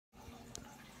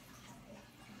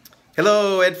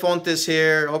Hello, Ed Fontes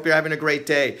here. Hope you're having a great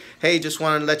day. Hey, just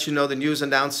wanted to let you know the news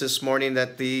announced this morning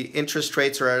that the interest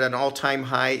rates are at an all-time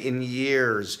high in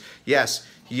years. Yes,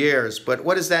 years. But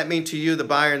what does that mean to you, the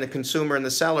buyer and the consumer and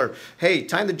the seller? Hey,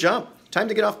 time to jump. Time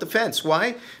to get off the fence.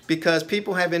 Why? Because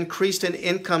people have increased in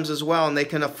incomes as well, and they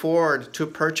can afford to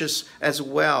purchase as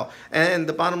well. And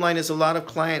the bottom line is a lot of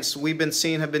clients we've been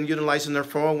seeing have been utilizing their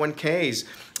 401ks.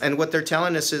 And what they're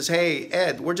telling us is, hey,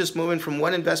 Ed, we're just moving from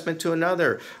one investment to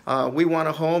another. We want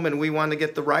a home and we want to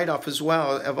get the write-off as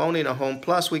well of owning a home.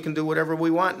 Plus, we can do whatever we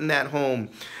want in that home.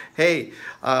 Hey,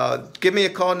 give me a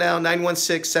call now,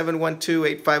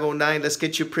 916-712-8509. Let's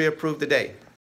get you pre-approved today.